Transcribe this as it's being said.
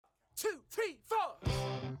2, 3, 4.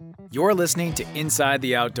 You're listening to Inside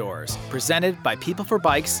the Outdoors, presented by People for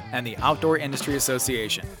Bikes and the Outdoor Industry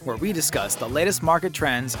Association, where we discuss the latest market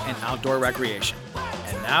trends in outdoor recreation.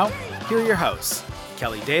 And now, here are your hosts,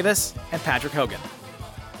 Kelly Davis and Patrick Hogan.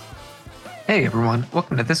 Hey everyone,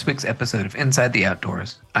 welcome to this week's episode of Inside the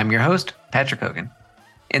Outdoors. I'm your host, Patrick Hogan.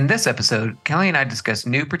 In this episode, Kelly and I discuss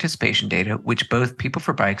new participation data which both People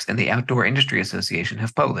for Bikes and the Outdoor Industry Association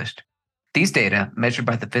have published. These data, measured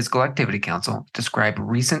by the Physical Activity Council, describe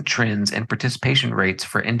recent trends and participation rates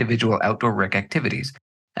for individual outdoor rec activities,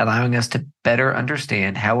 allowing us to better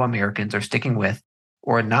understand how Americans are sticking with,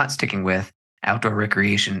 or not sticking with, outdoor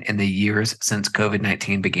recreation in the years since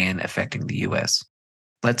COVID-19 began affecting the U.S.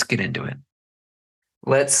 Let's get into it.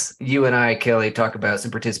 Let's, you and I, Kelly, talk about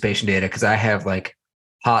some participation data, because I have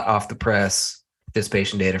hot off the press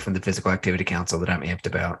participation data from the Physical Activity Council that I'm amped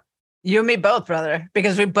about. You and me both, brother,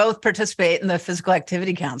 because we both participate in the Physical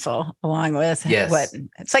Activity Council along with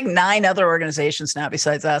it's like 9 other organizations now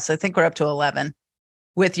besides us. I think we're up to 11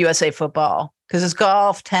 with USA Football, because it's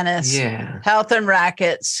golf, tennis, health and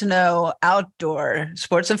racket, snow, outdoor,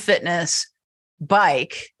 sports and fitness,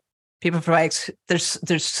 bike, People for Bikes.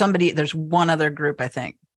 There's one other group, I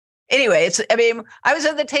think. Anyway, I was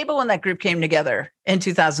at the table when that group came together in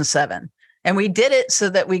 2007, and we did it so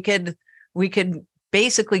that we could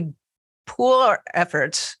basically pool our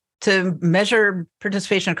efforts to measure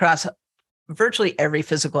participation across virtually every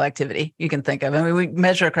physical activity you can think of. I mean, we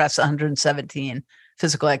measure across 117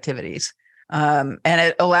 physical activities. And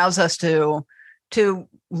it allows us to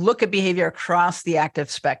look at behavior across the active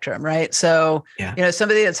spectrum, right? So,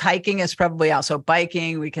 somebody that's hiking is probably also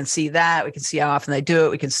biking. We can see that. We can see how often they do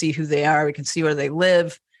it. We can see who they are. We can see where they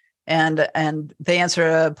live. And they answer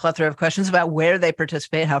a plethora of questions about where they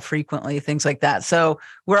participate, how frequently, things like that. So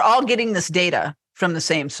we're all getting this data from the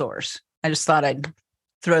same source. I just thought I'd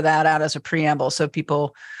throw that out as a preamble so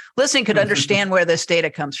people listening could understand where this data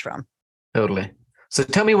comes from. Totally. So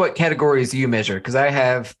tell me what categories you measure, because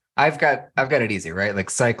I've got it easy, right? Like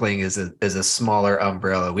cycling is a smaller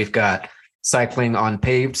umbrella. We've got cycling on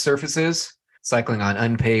paved surfaces, cycling on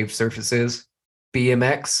unpaved surfaces,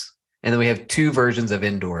 BMX. And then we have 2 versions of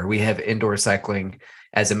indoor. We have indoor cycling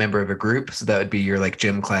as a member of a group. So that would be your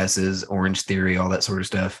gym classes, Orange Theory, all that sort of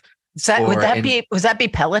stuff. Would that be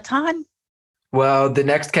Peloton? Well, the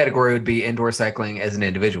next category would be indoor cycling as an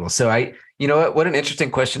individual. So what an interesting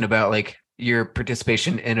question about your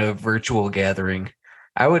participation in a virtual gathering.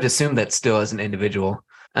 I would assume that still as an individual.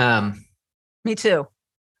 Me too.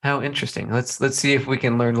 How interesting. Let's see if we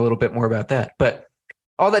can learn a little bit more about that. But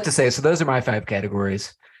all that to say, so those are my 5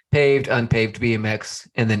 categories. Paved, unpaved, BMX,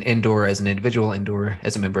 and then indoor as an individual, indoor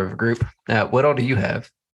as a member of a group. What all do you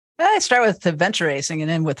have? I start with adventure racing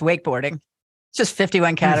and then with wakeboarding. It's just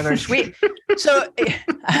 51 categories. So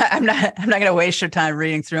I'm not going to waste your time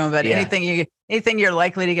reading through them, but anything you're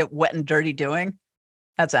likely to get wet and dirty doing,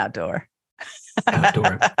 that's outdoor.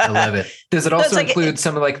 Outdoor. I love it. Does it also include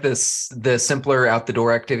some of the simpler out the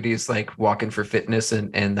door activities like walking for fitness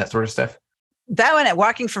and that sort of stuff? That one at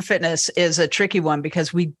Walking for Fitness is a tricky one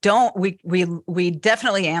because we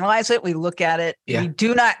definitely analyze it. We look at it. Yeah.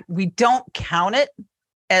 We don't count it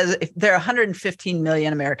as if there are 115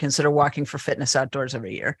 million Americans that are walking for fitness outdoors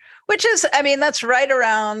every year, which is, that's right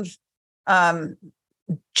around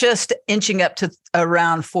just inching up to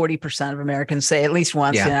around 40% of Americans say at least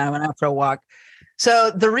once, I went out for a walk.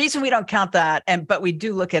 So the reason we don't count that, but we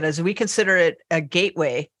do look at it, is we consider it a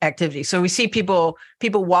gateway activity. So we see people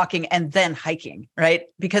walking and then hiking, right?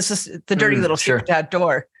 Because the dirty little secret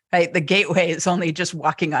outdoor, right? The gateway is only just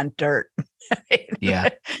walking on dirt. Right? Yeah.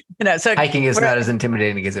 So hiking is not as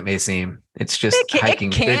intimidating as it may seem. It's just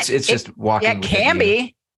hiking. It's just walking. Yeah, it can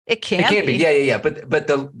be. It can be. Yeah. But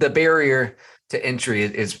the barrier to entry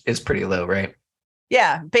is pretty low, right?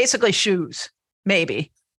 Yeah. Basically shoes,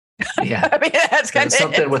 maybe. Yeah. That's kind of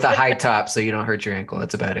something with a high top so you don't hurt your ankle.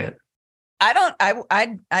 That's about it.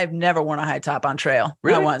 I've never worn a high top on trail.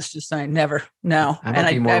 Really? Not once, just never. No. I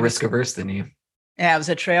might be more risk averse than you. Yeah, I was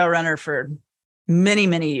a trail runner for many,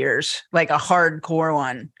 many years, like a hardcore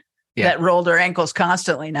one that rolled her ankles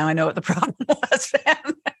constantly. Now I know what the problem was.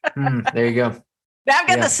 There you go. Now I've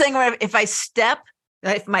got this thing where if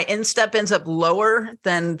my instep ends up lower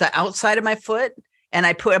than the outside of my foot, and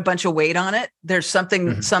I put a bunch of weight on it, there's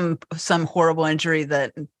something, some horrible injury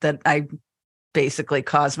that I basically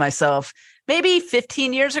caused myself maybe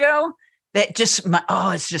 15 years ago. That just,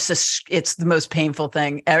 it's the most painful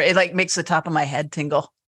thing. It makes the top of my head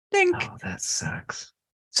tingle. Dink. Oh, that sucks.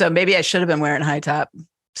 So maybe I should have been wearing high top.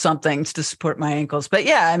 somethings to support my ankles. But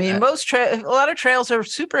yeah, I mean, a lot of trails are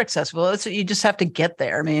super accessible. You just have to get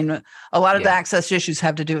there. I mean, a lot of the access issues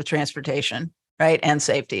have to do with transportation, right? And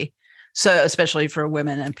safety. So especially for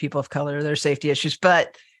women and people of color, there's safety issues.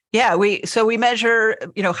 But yeah, we measure,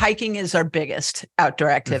 hiking is our biggest outdoor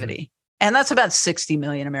activity. And that's about 60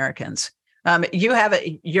 million Americans.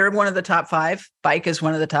 You're one of the top 5. Bike is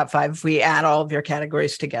one of the top 5. We add all of your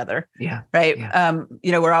categories together. Yeah. Right.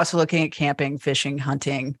 Yeah. We're also looking at camping, fishing,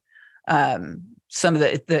 hunting. Some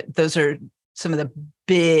of those are some of the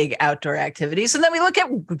big outdoor activities. And then we look at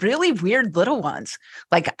really weird little ones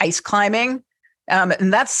like ice climbing.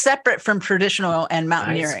 And that's separate from traditional and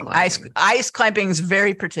mountaineering. Ice climbing is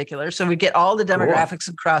very particular. So we get all the demographics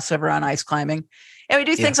and crossover on ice climbing. And we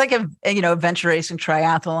do things like, adventure racing,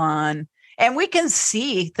 triathlon. And we can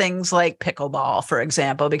see things like pickleball, for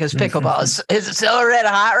example, because pickleball is so red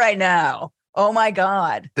hot right now. Oh, my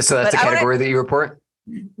God. So that's a category that you report?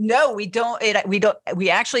 No, we don't. We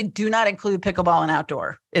actually do not include pickleball in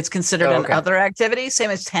outdoor. It's considered an other activity. Same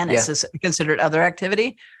as tennis is considered other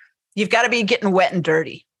activity. You've got to be getting wet and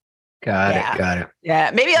dirty. Got it. Yeah.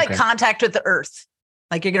 Maybe contact with the earth.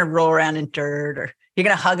 Like you're going to roll around in dirt or you're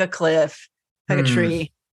going to hug a cliff, hug a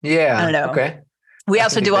tree. Yeah. I don't know. Okay. We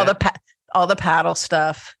also do all the paddle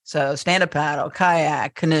stuff. So stand-up paddle,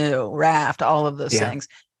 kayak, canoe, raft, all of those things.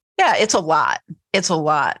 Yeah, it's a lot.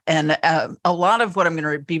 And a lot of what I'm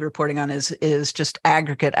going to be reporting on is just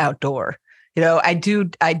aggregate outdoor.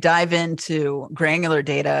 I dive into granular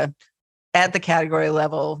data at the category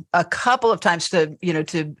level a couple of times to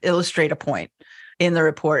illustrate a point in the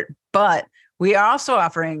report. But we are also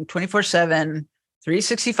offering 24/7,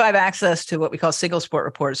 365 access to what we call single sport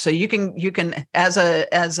reports. So you can as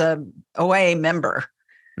a OIA member,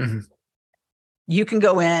 you can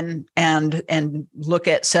go in and look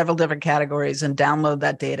at several different categories and download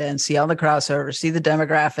that data and see all the crossovers, see the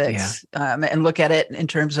demographics, and look at it in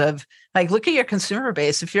terms of look at your consumer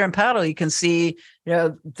base. If you're in paddle, you can see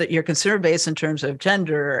your consumer base in terms of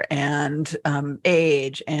gender and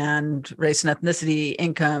age and race and ethnicity,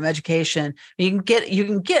 income, education. You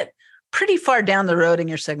can get pretty far down the road in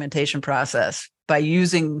your segmentation process by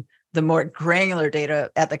using the more granular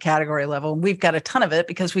data at the category level. And we've got a ton of it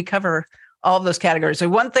because we cover all of those categories. So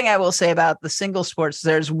one thing I will say about the single sports,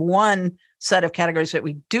 there's one set of categories that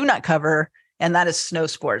we do not cover, and that is snow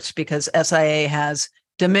sports, because SIA has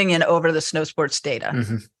dominion over the snow sports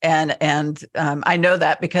data. And I know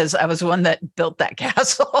that because I was the one that built that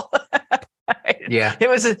castle. Yeah. It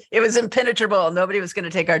was impenetrable. Nobody was going to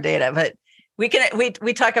take our data, but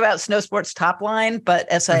we talk about snow sports top line,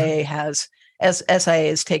 but SIA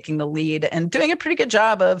is taking the lead and doing a pretty good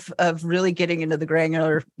job of really getting into the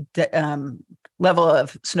granular level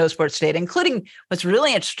of snow sports data, including what's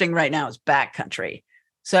really interesting right now is backcountry.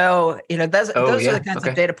 So, those are the kinds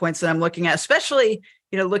of data points that I'm looking at, especially,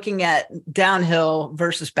 looking at downhill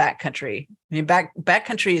versus backcountry. I mean,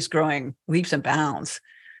 backcountry is growing leaps and bounds,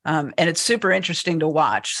 and it's super interesting to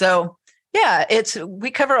watch. So, yeah,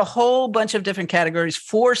 we cover a whole bunch of different categories,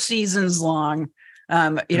 4 seasons long.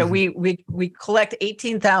 We collect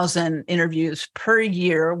 18,000 interviews per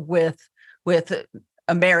year with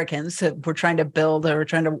Americans. We're trying to build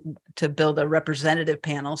a representative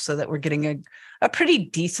panel so that we're getting a pretty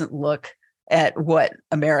decent look at what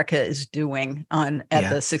America is doing at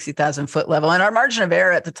the 60,000 foot level. And our margin of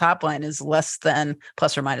error at the top line is less than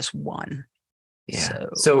 +or-1. Yeah.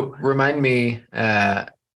 So remind me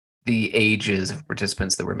the ages of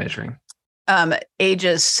participants that we're measuring.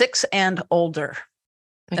 Ages 6 and older.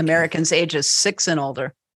 Americans ages 6 and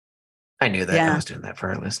older. I knew that. I was doing that for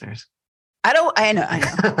our listeners. I know. I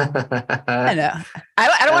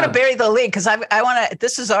don't want to bury the lead because I want to.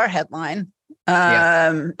 This is our headline.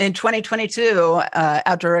 In 2022,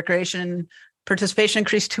 outdoor recreation participation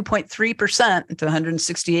increased 2.3% to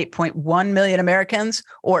 168.1 million Americans,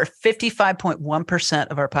 or 55.1%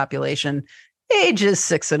 of our population ages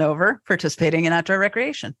 6 and over participating in outdoor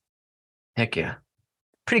recreation. Heck yeah.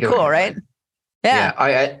 Pretty cool, right? Yeah.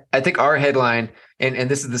 I think our headline, and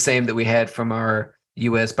this is the same that we had from our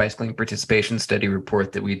U.S. bicycling participation study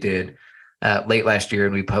report that we did late last year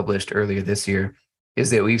and we published earlier this year,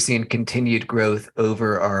 is that we've seen continued growth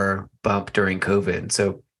over our bump during COVID.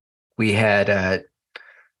 So we had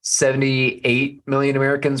 78 million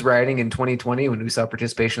Americans riding in 2020 when we saw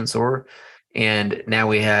participation soar. And now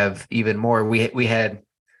we have even more. We had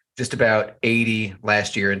just about 80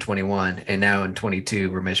 last year in 21, and now in 22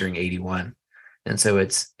 we're measuring 81. And so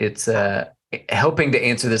it's helping to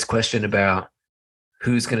answer this question about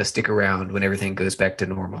who's going to stick around when everything goes back to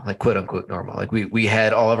normal, like quote unquote normal. Like we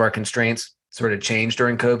had all of our constraints sort of changed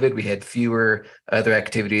during COVID. We had fewer other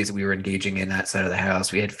activities we were engaging in that side of the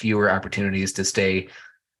house. We had fewer opportunities to stay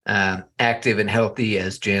active and healthy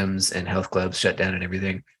as gyms and health clubs shut down and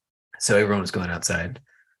everything. So everyone was going outside.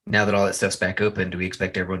 Now that all that stuff's back open, do we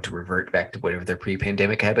expect everyone to revert back to whatever their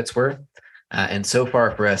pre-pandemic habits were? And so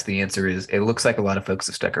far for us, the answer is it looks like a lot of folks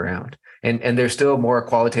have stuck around. And there's still more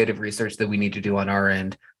qualitative research that we need to do on our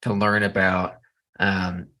end to learn about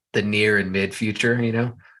the near and mid future,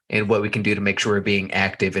 and what we can do to make sure we're being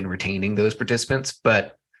active and retaining those participants.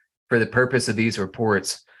 But for the purpose of these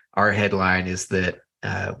reports, our headline is that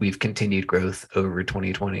we've continued growth over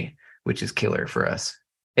 2020, which is killer for us.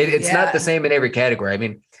 It's not the same in every category. I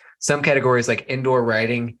mean, some categories like indoor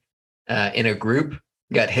riding in a group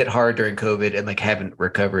got hit hard during COVID and haven't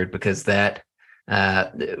recovered because that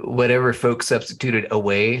whatever folks substituted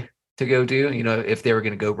away to go do, if they were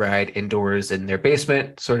going to go ride indoors in their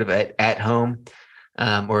basement, sort of at home,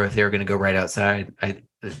 or if they were going to go ride outside,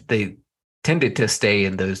 they tended to stay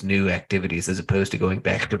in those new activities as opposed to going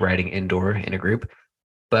back to riding indoor in a group.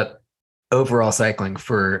 But overall cycling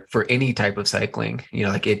for any type of cycling,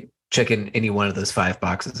 check in any one of those 5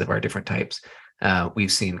 boxes of our different types,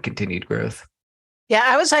 we've seen continued growth. Yeah,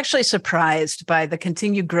 I was actually surprised by the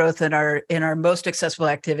continued growth in our most accessible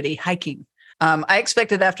activity, hiking. I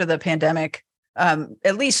expected after the pandemic,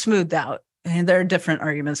 at least smoothed out. And there are different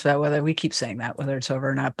arguments about whether we keep saying that, whether it's over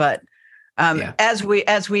or not. But as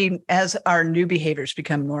our new behaviors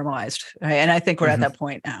become normalized, right? And I think we're at that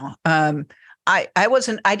point now.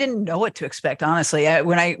 I didn't know what to expect, honestly.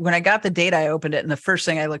 When I got the data, I opened it, and the first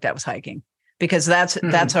thing I looked at was hiking, because that's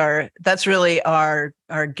really our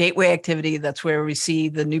gateway activity. That's where we see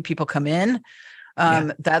the new people come in.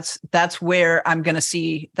 That's where I'm going to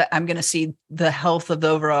see the health of the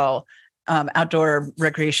overall outdoor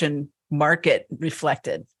recreation market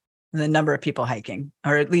reflected in the number of people hiking,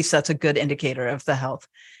 or at least that's a good indicator of the health.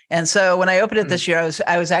 And so when I opened it this year,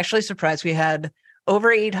 I was actually surprised. We had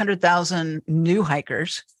over 800,000 new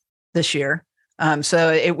hikers this year.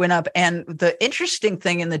 So it went up. And the interesting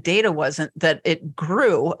thing in the data wasn't that it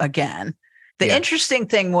grew again. The interesting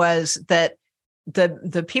thing was that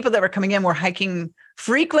the people that were coming in were hiking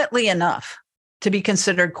frequently enough to be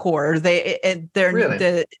considered core.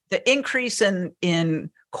 The increase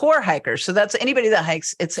in core hikers. So that's anybody that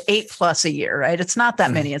hikes, it's 8+ a year, right? It's not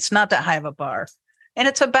that many. It's not that high of a bar. And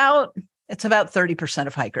it's about 30%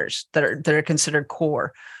 of hikers that are considered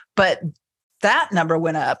core. But that number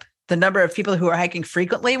went up. The number of people who are hiking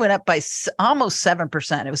frequently went up by almost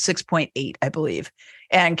 7%. It was 6.8, I believe.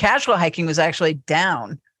 And casual hiking was actually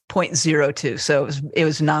down 0.02. So it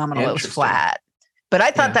was nominal. It was flat. But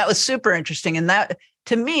I thought that was super interesting. And that,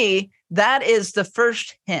 to me, that is the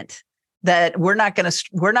first hint that we're not going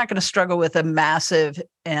to struggle with a massive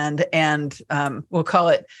and we'll call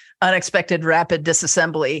it unexpected rapid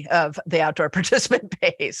disassembly of the outdoor participant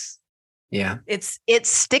base. Yeah, it's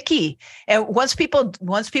sticky, and once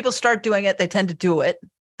people start doing it, they tend to do it.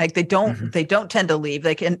 They don't tend to leave.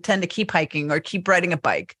 They can tend to keep hiking or keep riding a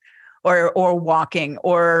bike, or walking,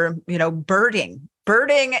 or birding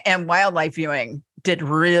and wildlife viewing did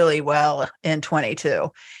really well in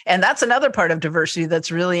 22. And that's another part of diversity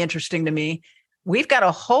that's really interesting to me. We've got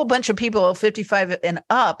a whole bunch of people 55 and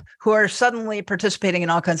up who are suddenly participating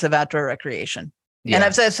in all kinds of outdoor recreation. Yeah. And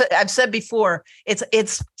I've said before,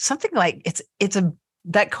 it's something like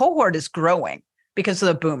that cohort is growing because of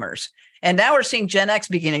the boomers. And now we're seeing Gen X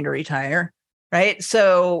beginning to retire, right?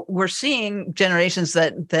 So we're seeing generations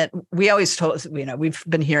that we always told, we've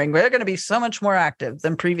been hearing we're going to be so much more active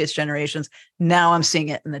than previous generations. Now I'm seeing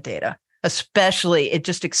it in the data, especially it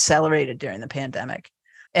just accelerated during the pandemic.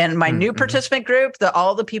 And my new participant group,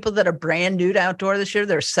 all the people that are brand new to outdoor this year,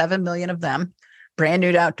 there's 7 million of them, brand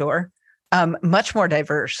new to outdoor, much more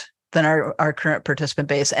diverse than our current participant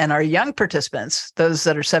base. And our young participants, those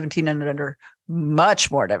that are 17 and under, much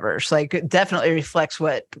more diverse. It definitely reflects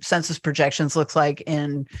what census projections looks like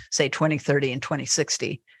in, say, 2030 and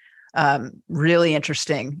 2060. Really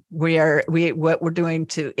interesting. What we're doing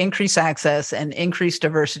to increase access and increase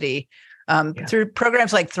diversity through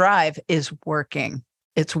programs like Thrive is working.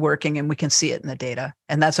 It's working, and we can see it in the data.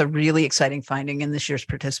 And that's a really exciting finding in this year's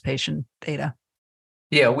participation data.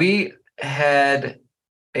 Yeah, we had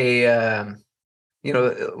a,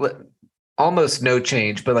 almost no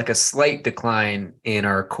change, but a slight decline in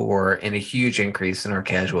our core and a huge increase in our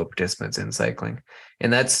casual participants in cycling.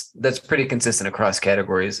 And that's pretty consistent across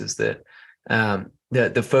categories, is that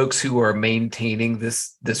the folks who are maintaining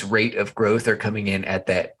this rate of growth are coming in at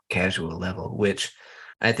that casual level, which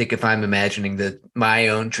I think if I'm imagining my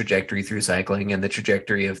own trajectory through cycling and the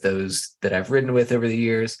trajectory of those that I've ridden with over the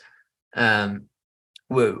years,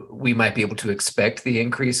 we might be able to expect the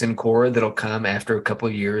increase in core that'll come after a couple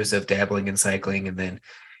of years of dabbling in cycling and then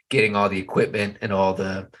getting all the equipment and all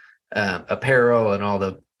the apparel and all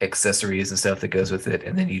the accessories and stuff that goes with it.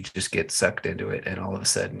 And then you just get sucked into it. And all of a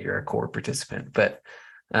sudden you're a core participant. But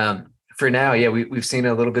for now, yeah, we've seen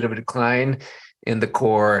a little bit of a decline in the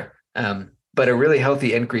core, but a really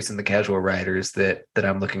healthy increase in the casual riders that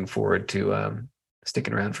I'm looking forward to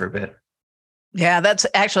sticking around for a bit. Yeah, that's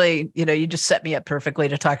actually, you just set me up perfectly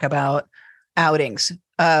to talk about outings.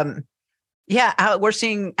 We're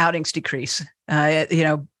seeing outings decrease.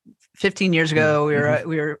 15 years ago,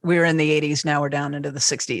 we were in the 80s. Now we're down into the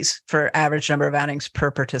 60s for average number of outings per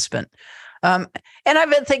participant. And I've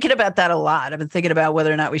been thinking about that a lot. I've been thinking about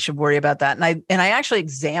whether or not we should worry about that. And I actually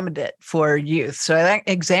examined it for youth. So I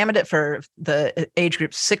examined it for the age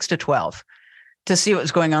group 6 to 12 to see what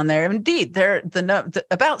was going on there. Indeed,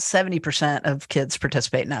 about 70% of kids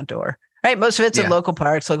participate in outdoor, right? Most of it's at local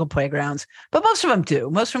parks, local playgrounds, but most of them do.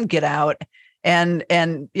 Most of them get out and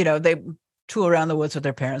they tool around the woods with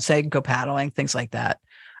their parents. They go paddling, things like that.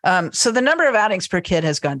 So the number of outings per kid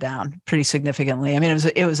has gone down pretty significantly. I mean,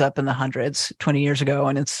 it was up in the hundreds 20 years ago,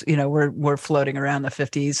 and it's we're floating around the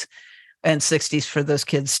 50s and 60s for those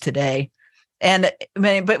kids today. And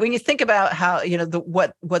but when you think about how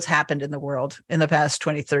what's happened in the world in the past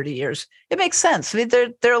 20, 30 years, it makes sense. I mean,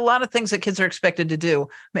 there are a lot of things that kids are expected to do.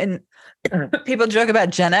 I mean, people joke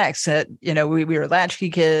about Gen X that we were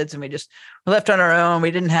latchkey kids and we just were left on our own.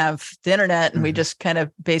 We didn't have the internet, and we just kind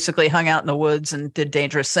of basically hung out in the woods and did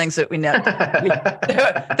dangerous things that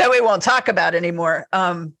that we won't talk about anymore.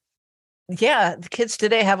 The kids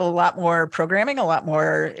today have a lot more programming, a lot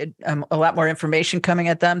more information coming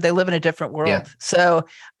at them. They live in a different world. Yeah. So,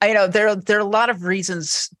 there are a lot of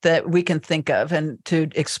reasons that we can think of and to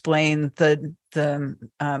explain the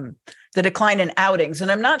decline in outings.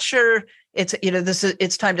 And I'm not sure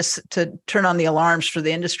it's time to turn on the alarms for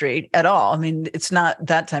the industry at all. I mean, it's not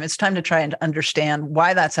that time. It's time to try and understand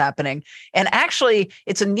why that's happening. And actually,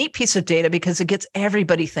 it's a neat piece of data because it gets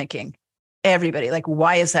everybody thinking. Everybody, like,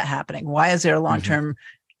 why is that happening? Why is there a long-term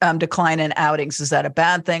decline in outings? Is that a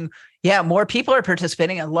bad thing? Yeah, more people are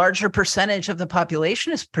participating. A larger percentage of the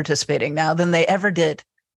population is participating now than they ever did,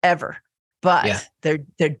 ever. But they're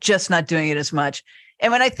just not doing it as much.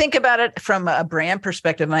 And when I think about it from a brand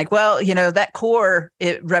perspective, I'm like, well, that core,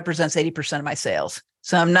 it represents 80% of my sales.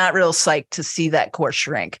 So I'm not real psyched to see that core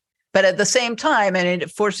shrink. But at the same time, and it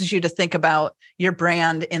forces you to think about your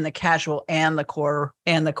brand in the casual and the core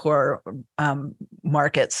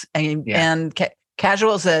markets. And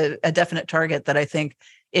casual is a definite target that I think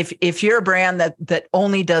if you're a brand that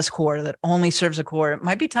only does core, that only serves a core, it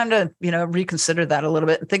might be time to reconsider that a little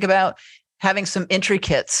bit and think about having some entry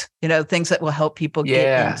kits, things that will help people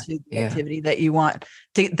get into the activity that you want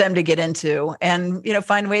them to get into, and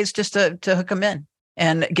find ways just to hook them in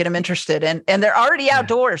and get them interested. And they're already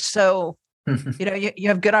outdoors. So, you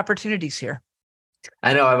have good opportunities here.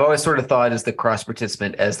 I know. I've always sort of thought as the cross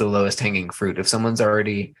participant as the lowest hanging fruit. If someone's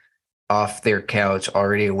already off their couch,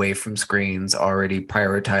 already away from screens, already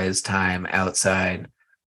prioritized time outside,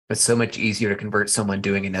 it's so much easier to convert someone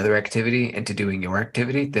doing another activity into doing your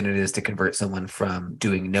activity than it is to convert someone from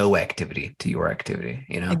doing no activity to your activity.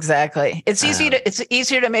 Exactly. It's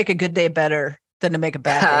easier to make a good day better than to make a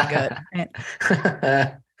bad day good.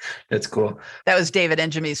 Right? That's cool. That was David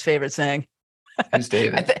Enjemi's favorite saying. Who's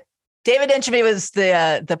David? David Enjemi was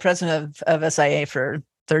the president of SIA for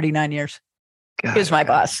 39 years. He was my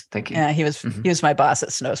boss. Thank you. Yeah, he was my boss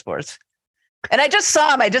at Snow Sports. And I just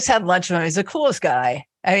saw him. I just had lunch with him. He's the coolest guy.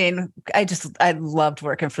 I mean, I loved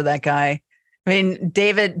working for that guy. I mean,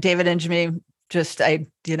 David Enjemi, I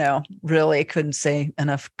really couldn't say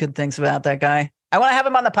enough good things about that guy. I want to have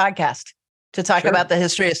him on the podcast to talk about the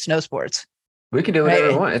history of snow sports. We can do whatever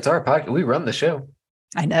we want. It's our podcast. We run the show.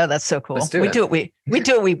 I know, that's so cool. We do what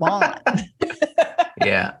we want.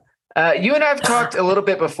 Yeah. You and I have talked a little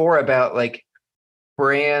bit before about like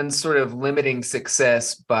brands sort of limiting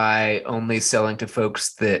success by only selling to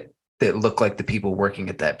folks that look like the people working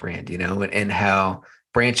at that brand, and how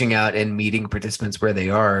branching out and meeting participants where they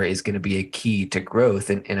are is going to be a key to growth.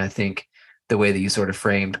 And I think the way that you sort of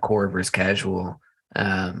framed core versus casual,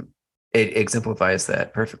 it exemplifies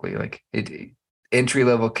that perfectly. Like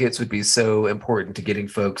entry-level kits would be so important to getting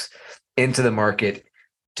folks into the market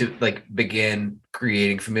to like begin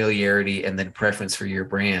creating familiarity and then preference for your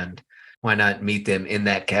brand. Why not meet them in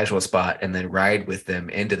that casual spot and then ride with them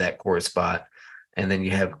into that core spot? And then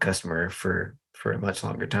you have a customer for a much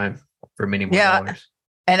longer time, for many more dollars.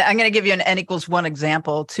 And I'm going to give you an N=1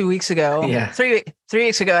 example. 2 weeks ago, 3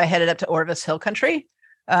 weeks ago, I headed up to Orvis Hill Country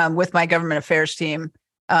with my government affairs team.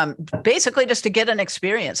 basically just to get an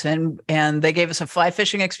experience. And they gave us a fly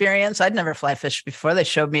fishing experience. I'd never fly fished before. They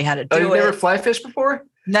showed me how to do it. Oh, you never fly fished before?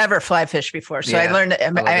 Never fly fished before. So I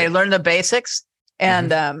learned the basics,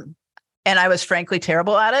 and and I was frankly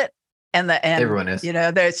terrible at it. And everyone is,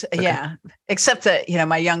 there's except that,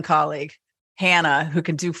 my young colleague, Hannah, who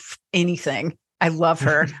can do anything. I love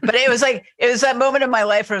her. But it was that moment in my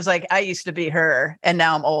life where it was like, I used to be her and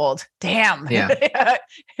now I'm old. Damn. Yeah.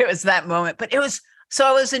 It was that moment. But so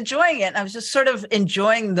I was enjoying it. And I was just sort of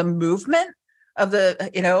enjoying the movement of the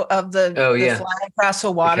flying across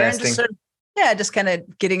the water, and just sort of, just kind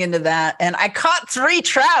of getting into that. And I caught 3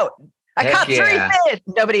 trout. I caught 3 fish.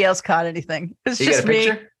 Nobody else caught anything. It was just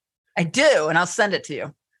me. I do. And I'll send it to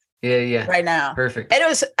you. Yeah. Right now. Perfect.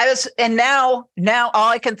 And now all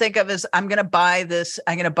I can think of is I'm going to buy this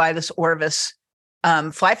Orvis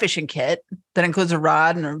fly fishing kit that includes a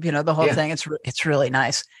rod and, the whole thing. It's really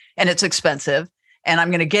nice and it's expensive. And I'm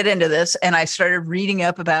going to get into this. And I started reading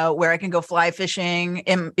up about where I can go fly fishing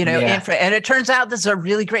and it turns out this is a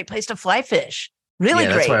really great place to fly fish. Really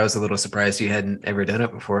great. That's why I was a little surprised you hadn't ever done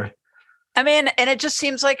it before. I mean, and it just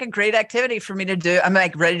seems like a great activity for me to do. I'm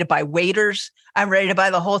like ready to buy waders. I'm ready to buy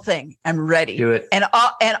the whole thing. I'm ready. Do it. And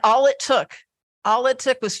all it took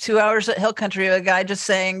was 2 hours at Hill Country. A guy just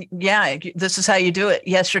saying, "Yeah, this is how you do it.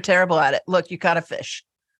 Yes, you're terrible at it. Look, you caught a fish."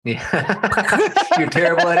 Yeah, you're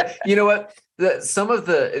terrible at it. You know what?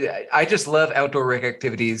 I just love outdoor rec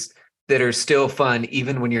activities that are still fun,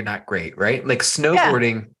 even when you're not great, right? Like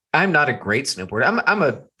snowboarding. Yeah. I'm not a great snowboarder. I'm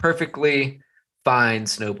a perfectly fine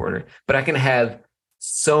snowboarder, but I can have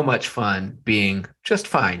so much fun being just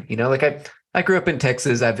fine. Like I grew up in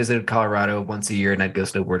Texas. I visited Colorado once a year and I'd go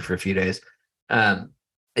snowboard for a few days.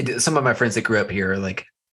 Some of my friends that grew up here are like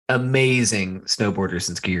amazing snowboarders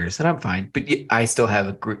and skiers, and I'm fine, but I still have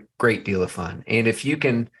a great deal of fun. And if you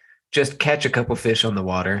can just catch a couple fish on the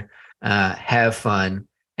water, have fun,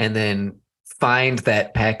 and then find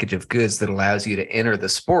that package of goods that allows you to enter the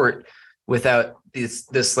sport without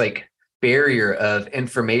this like barrier of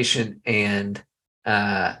information and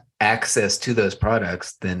access to those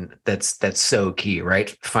products, then that's so key,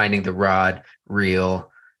 right? Finding the rod,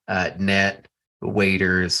 reel, net,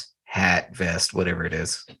 waders, hat, vest, whatever it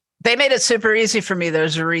is. They made it super easy for me.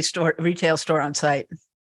 There's a retail store on site.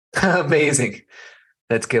 Amazing.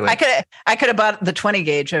 That's killer. I could have bought the 20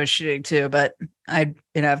 gauge I was shooting too, but I've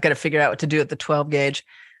got to figure out what to do with the 12 gauge.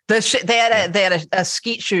 They had a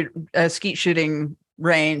skeet shooting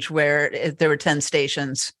range where there were 10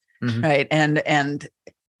 stations, right? And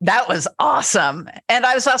that was awesome. And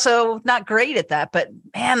I was also not great at that, but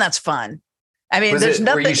man, that's fun. I mean, there's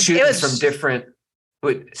nothing. Were you shooting from different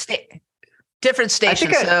stations?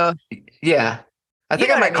 I think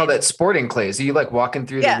I might call that sporting clays. Are you like walking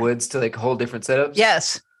through the woods to like whole different setups?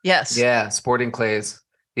 Yes. Yeah, sporting clays.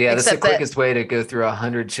 Yeah, that's the quickest way to go through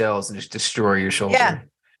 100 shells and just destroy your shoulder. Yeah,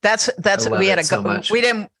 that's we had we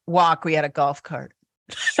didn't walk. We had a golf cart.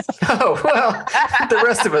 Oh, well, the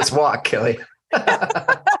rest of us walk, Kelly.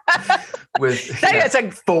 With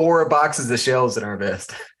like 4 boxes of shells in our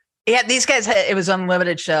vest. Yeah, these guys it was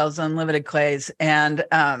unlimited shells, unlimited clays, and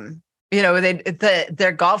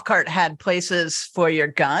their golf cart had places for your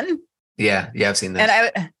gun. Yeah, I've seen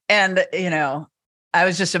that. And I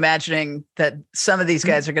was just imagining that some of these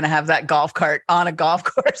guys are going to have that golf cart on a golf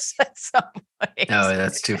course at some point. Oh,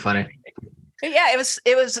 that's too funny. Yeah, it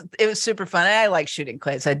was super fun. I like shooting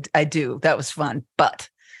clays. I do. That was fun, but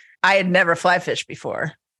I had never fly fished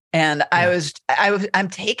before. And I'm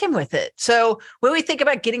taken with it. So when we think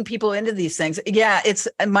about getting people into these things, it's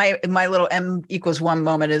my little M=1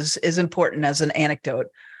 moment is important as an anecdote.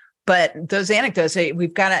 But those anecdotes,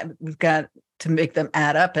 we've got to make them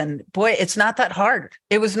add up. And boy, it's not that hard.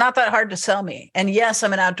 It was not that hard to sell me. And yes,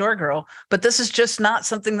 I'm an outdoor girl, but this is just not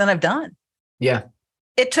something that I've done. Yeah.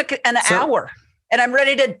 It took an hour and I'm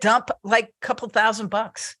ready to dump like a couple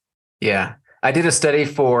 $1,000. Yeah. I did a study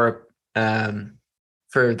for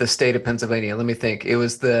the state of Pennsylvania. Let me think. It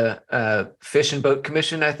was the Fish and Boat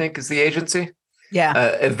Commission, I think is the agency.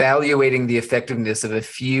 Yeah. Evaluating the effectiveness of a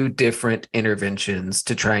few different interventions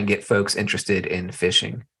to try and get folks interested in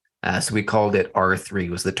fishing. So we called it R3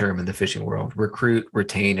 was the term in the fishing world: recruit,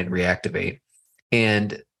 retain, and reactivate.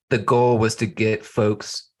 And the goal was to get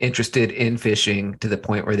folks interested in fishing to the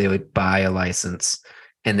point where they would buy a license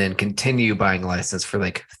and then continue buying a license for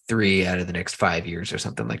like 3 out of the next 5 years or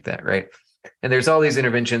something like that, right? And there's all these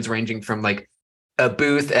interventions ranging from like a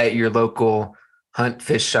booth at your local hunt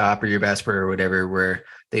fish shop or your Bass Pro or whatever, where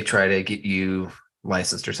they try to get you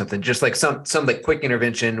licensed or something, just like some like quick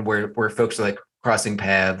intervention where folks are like crossing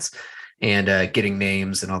paths and getting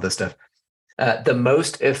names and all this stuff. The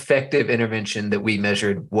most effective intervention that we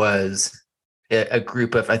measured was a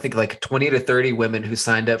group of, I think, like 20 to 30 women who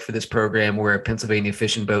signed up for this program where a Pennsylvania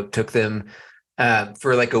fishing boat took them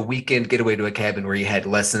for like a weekend getaway to a cabin where you had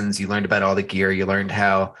lessons. You learned about all the gear. You learned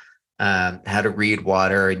how to read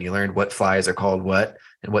water, and you learned what flies are called what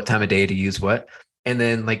and what time of day to use what. And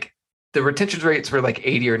then like the retention rates were like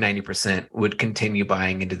 80 or 90% would continue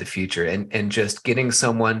buying into the future. And just getting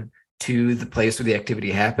someone to the place where the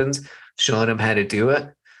activity happens, showing them how to do it,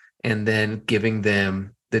 and then giving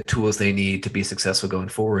them the tools they need to be successful going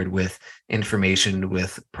forward with information,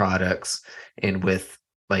 with products, and with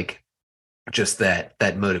like just that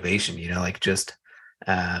motivation, like just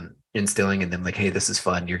instilling in them like, hey, this is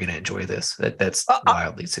fun. You're going to enjoy this. That's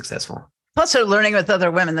wildly successful. Plus they're learning with other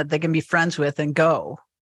women that they can be friends with and go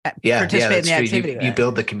participate in the activity. You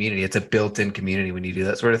build the community. It's a built-in community when you do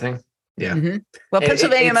that sort of thing. Yeah. Mm-hmm. Well,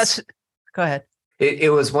 Pennsylvania go ahead.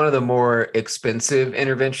 It was one of the more expensive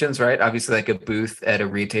interventions, right? Obviously, like a booth at a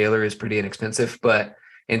retailer is pretty inexpensive, but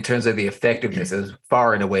in terms of the effectiveness, it was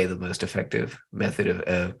far and away the most effective method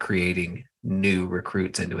of creating new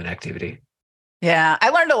recruits into an activity. Yeah, I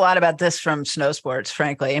learned a lot about this from snow sports,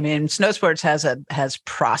 frankly. I mean, snow sports has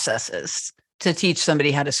processes to teach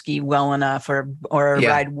somebody how to ski well enough or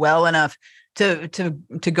ride well enough to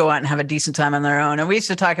go out and have a decent time on their own. And we used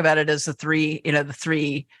to talk about it as the three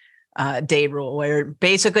day rule, where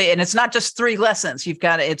basically, and it's not just 3 lessons.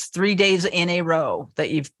 It's 3 days in a row that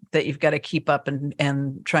you've got to keep up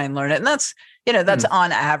and try and learn it. And that's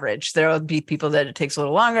on average. There will be people that it takes a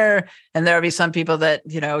little longer, and there will be some people that,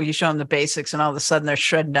 you show them the basics and all of a sudden they're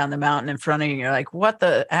shredding down the mountain in front of you. And you're like, what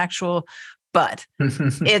the actual, but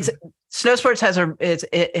snow sports has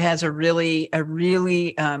a really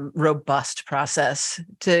robust process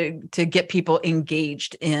to get people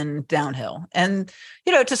engaged in downhill, and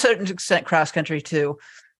to a certain extent cross country too.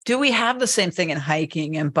 Do we have the same thing in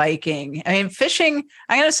hiking and biking? I mean, fishing,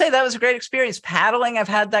 I'm going to say that was a great experience. Paddling, I've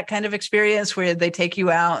had that kind of experience where they take you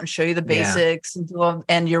out and show you the basics,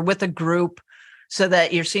 and you're with a group so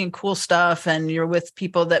that you're seeing cool stuff, and you're with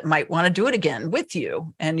people that might want to do it again with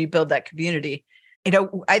you, and you build that community.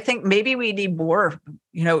 I think maybe we need more,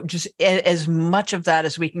 just as much of that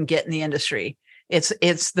as we can get in the industry.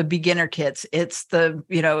 It's the beginner kits. It's the,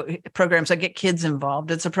 programs that get kids involved.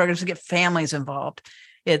 It's the programs that get families involved.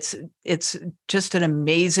 It's just an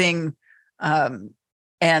amazing and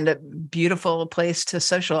a beautiful place to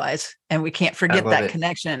socialize. And we can't forget that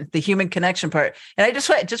connection, the human connection part. And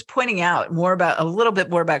I just pointing out a little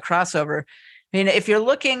bit more about crossover. I mean, if you're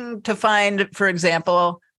looking to find, for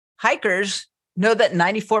example, hikers, know that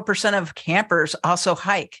 94% of campers also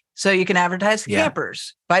hike. So you can advertise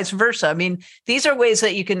campers, vice versa. I mean, these are ways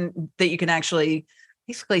that you can actually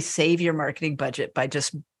basically save your marketing budget by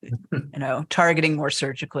just, targeting more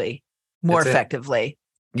surgically, more effectively.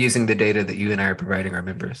 Using the data that you and I are providing our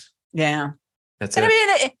members. Yeah. I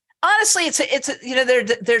mean, honestly,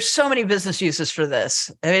 there's so many business uses for this.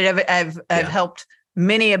 I mean, I've helped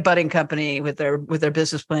many a budding company with their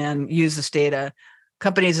business plan use this data.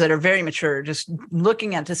 Companies that are very mature, just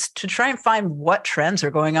looking at this to try and find what trends are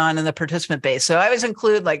going on in the participant base. So I always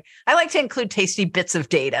I like to include tasty bits of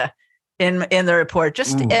data in the report.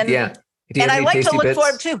 And I like to look for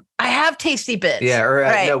them too. I have tasty bits. Yeah,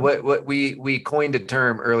 right. What we coined a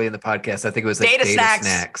term early in the podcast. I think it was data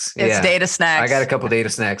snacks. It's data snacks. I got a couple data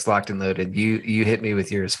snacks locked and loaded. You hit me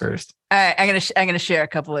with yours first. All right, I'm gonna share a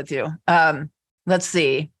couple with you. Let's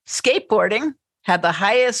see. Skateboarding had the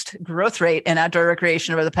highest growth rate in outdoor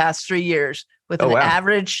recreation over the past 3 years, with an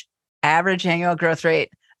average annual growth rate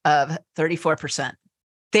of 34%.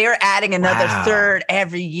 They are adding another third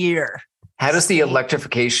every year. How does the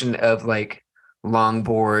electrification of like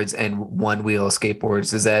longboards and one-wheel skateboards,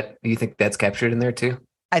 do you think that's captured in there too?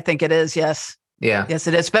 I think it is. Yes. Yeah. Yes,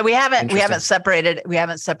 it is. But we haven't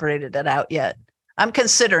separated it out yet. I'm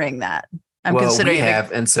considering that. We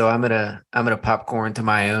have, and so I'm gonna popcorn to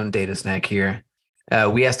my own data snack here.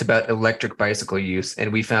 We asked about electric bicycle use,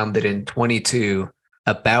 and we found that in 22,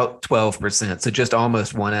 about 12%, so just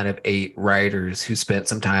almost 1 out of 8 riders who spent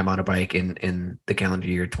some time on a bike in the calendar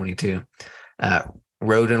year 22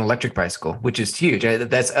 rode an electric bicycle, which is huge.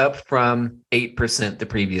 That's up from 8% the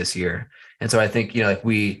previous year. And so I think,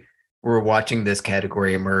 we're watching this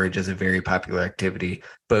category emerge as a very popular activity,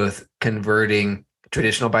 both converting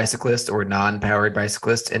traditional bicyclists or non-powered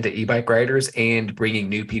bicyclists into e-bike riders, and bringing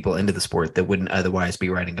new people into the sport that wouldn't otherwise be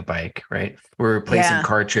riding a bike, right? We're replacing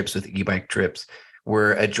car trips with e-bike trips.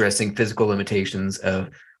 We're addressing physical limitations of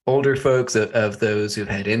older folks, of those who've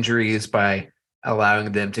had injuries, by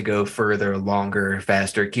allowing them to go further, longer,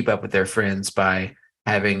 faster, keep up with their friends by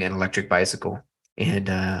having an electric bicycle. And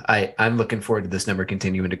I'm looking forward to this number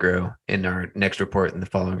continuing to grow in our next report and the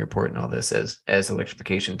following report and all this as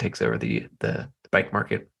electrification takes over the bike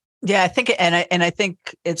market. Yeah, I think, and I think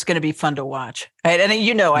it's going to be fun to watch. Right? And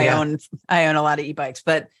I own a lot of e-bikes,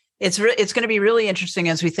 but it's going to be really interesting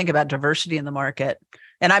as we think about diversity in the market.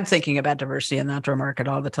 And I'm thinking about diversity in the outdoor market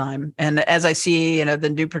all the time. And as I see, the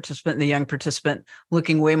new participant and the young participant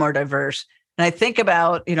looking way more diverse, and I think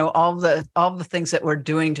about, all the things that we're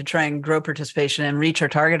doing to try and grow participation and reach our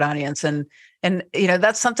target audience. And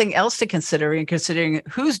that's something else to consider in considering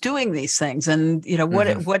who's doing these things and,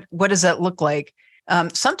 what does that look like?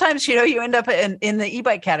 Sometimes, you end up in the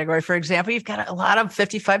e-bike category, for example, you've got a lot of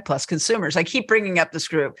 55 plus consumers. I keep bringing up this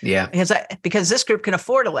group because this group can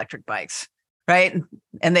afford electric bikes, right?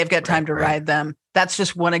 And they've got time to ride them. That's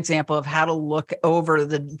just one example of how to look over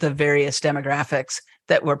the various demographics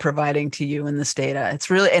that we're providing to you in this data. It's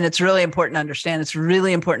really important to understand. It's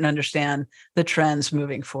really important to understand the trends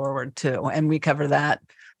moving forward too. And we cover that,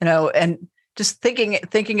 and just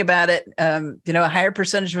thinking about it, a higher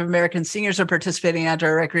percentage of American seniors are participating in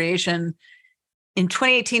outdoor recreation. In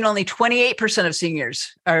 2018, only 28% of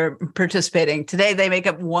seniors are participating. Today, they make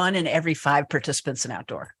up 1 in every 5 participants in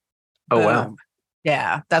outdoor. Oh, wow.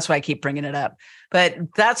 Yeah, that's why I keep bringing it up. But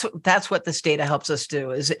that's what this data helps us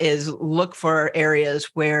do is look for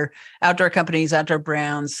areas where outdoor companies, outdoor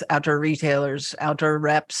brands, outdoor retailers, outdoor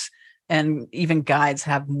reps, and even guides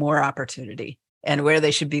have more opportunity and where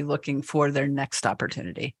they should be looking for their next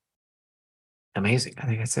opportunity. Amazing. I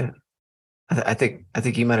think that's it. I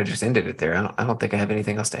think you might have just ended it there. I don't think I have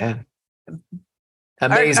anything else to add.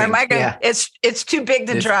 Amazing. Our mic, yeah. It's too big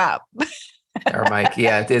to drop. Our mic,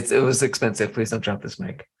 yeah, it was expensive. Please don't drop this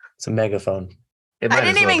mic. It's a megaphone. It might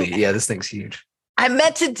as well be. Yeah, this thing's huge. I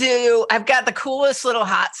meant to I've got the coolest little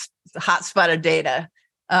hotspot of data.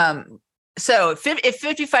 So if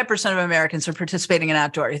 55% of Americans are participating in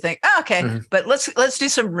outdoor, you think, but let's do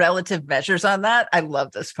some relative measures on that. I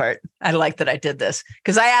love this part. I like that I did this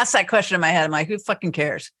because I asked that question in my head. I'm like, who fucking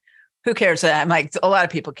cares? Who cares? I'm like, a lot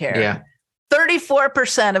of people care. Yeah.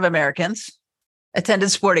 34% of Americans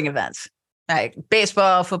attended sporting events. Like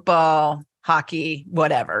baseball, football, hockey,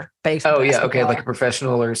 whatever. Baseball. Oh, yeah. Okay. Like a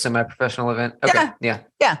professional or semi-professional event. Okay. Yeah.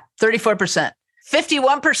 34%.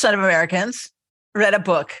 51% of Americans read a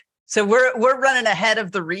book. So we're running ahead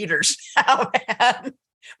of the readers now, man.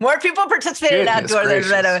 More people participated in outdoor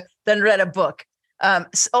than read a book.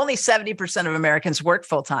 Only 70% of Americans work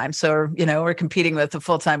full time. So, we're competing with the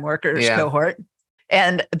full-time workers cohort.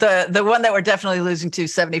 And the one that we're definitely losing to,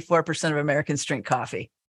 74% of Americans drink coffee.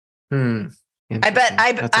 I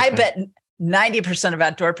bet 90% of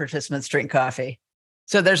outdoor participants drink coffee.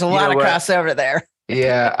 So there's a lot of crossover there.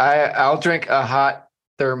 Yeah, I'll drink a hot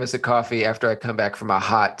thermos of coffee after I come back from a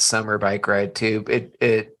hot summer bike ride too.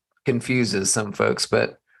 It confuses some folks,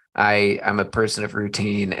 but I'm a person of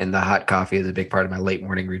routine, and the hot coffee is a big part of my late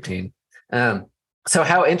morning routine. So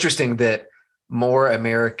how interesting that more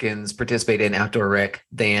Americans participate in outdoor rec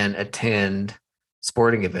than attend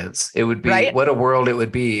sporting events. It would be what a world it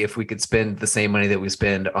would be if we could spend the same money that we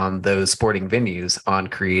spend on those sporting venues on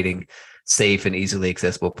creating safe and easily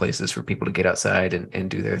accessible places for people to get outside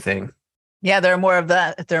and do their thing. Yeah, there are more of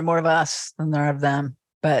that. There are more of us than there are of them.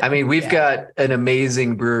 But I mean, we've got an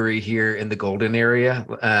amazing brewery here in the Golden area,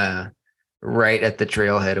 right at the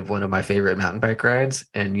trailhead of one of my favorite mountain bike rides.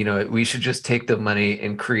 And, we should just take the money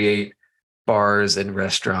and create bars and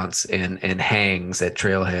restaurants and hangs at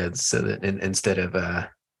trailheads so that instead of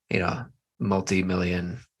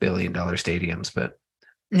multi-million billion-dollar stadiums. But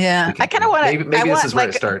I kind of want to maybe this is where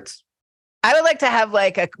it starts. I would like to have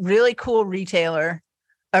like a really cool retailer,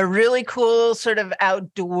 a really cool sort of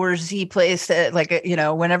outdoorsy place that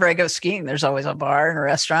whenever I go skiing, there's always a bar and a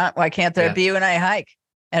restaurant. Why can't there be when I hike,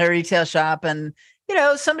 and a retail shop and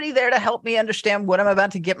somebody there to help me understand what I'm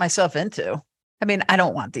about to get myself into? I mean, I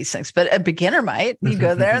don't want these things, but a beginner might. You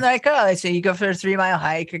go there and they're like, I say you go for a 3-mile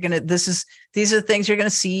hike. These are the things you're going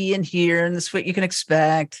to see and hear, and this is what you can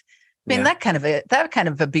expect. I mean, that kind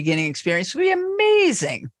of a beginning experience would be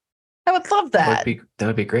amazing. I would love that. That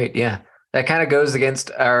would be great. Yeah. That kind of goes against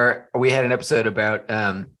we had an episode about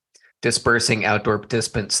dispersing outdoor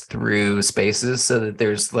participants through spaces so that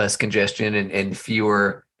there's less congestion and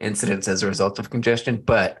fewer incidents as a result of congestion.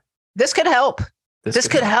 But this could help. This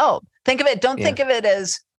could help. Think of it. Don't think of it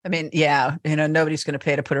as, nobody's going to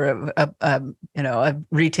pay to put a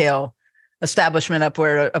retail establishment up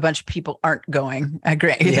where a bunch of people aren't going. I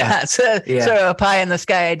grant you that. Sort of a pie in the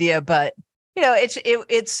sky idea, but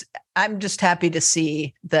it's. I'm just happy to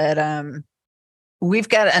see that we've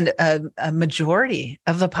got a majority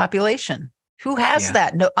of the population Who has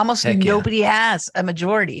that? No, almost nobody has a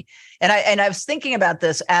majority. And I was thinking about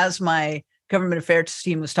this as my government affairs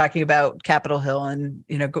team was talking about Capitol Hill and,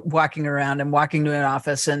 walking around and walking to an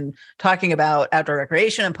office and talking about outdoor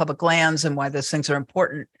recreation and public lands and why those things are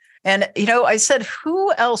important. And, I said,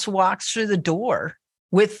 who else walks through the door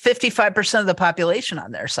with 55% of the population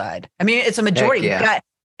on their side? I mean, it's a majority. You've got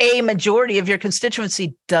a majority of your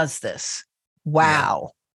constituency does this.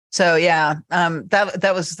 Wow. Yeah. So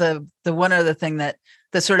that was the one other thing that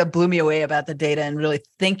sort of blew me away about the data and really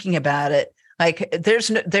thinking about it. Like there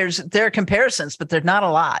are comparisons, but there's not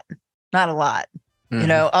a lot.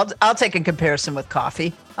 Mm-hmm. I'll take a comparison with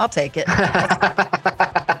coffee. I'll take it.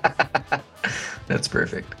 That's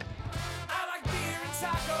perfect.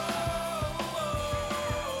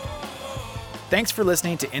 Thanks for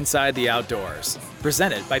listening to Inside the Outdoors,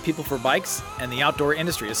 presented by People for Bikes and the Outdoor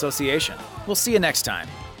Industry Association. We'll see you next time.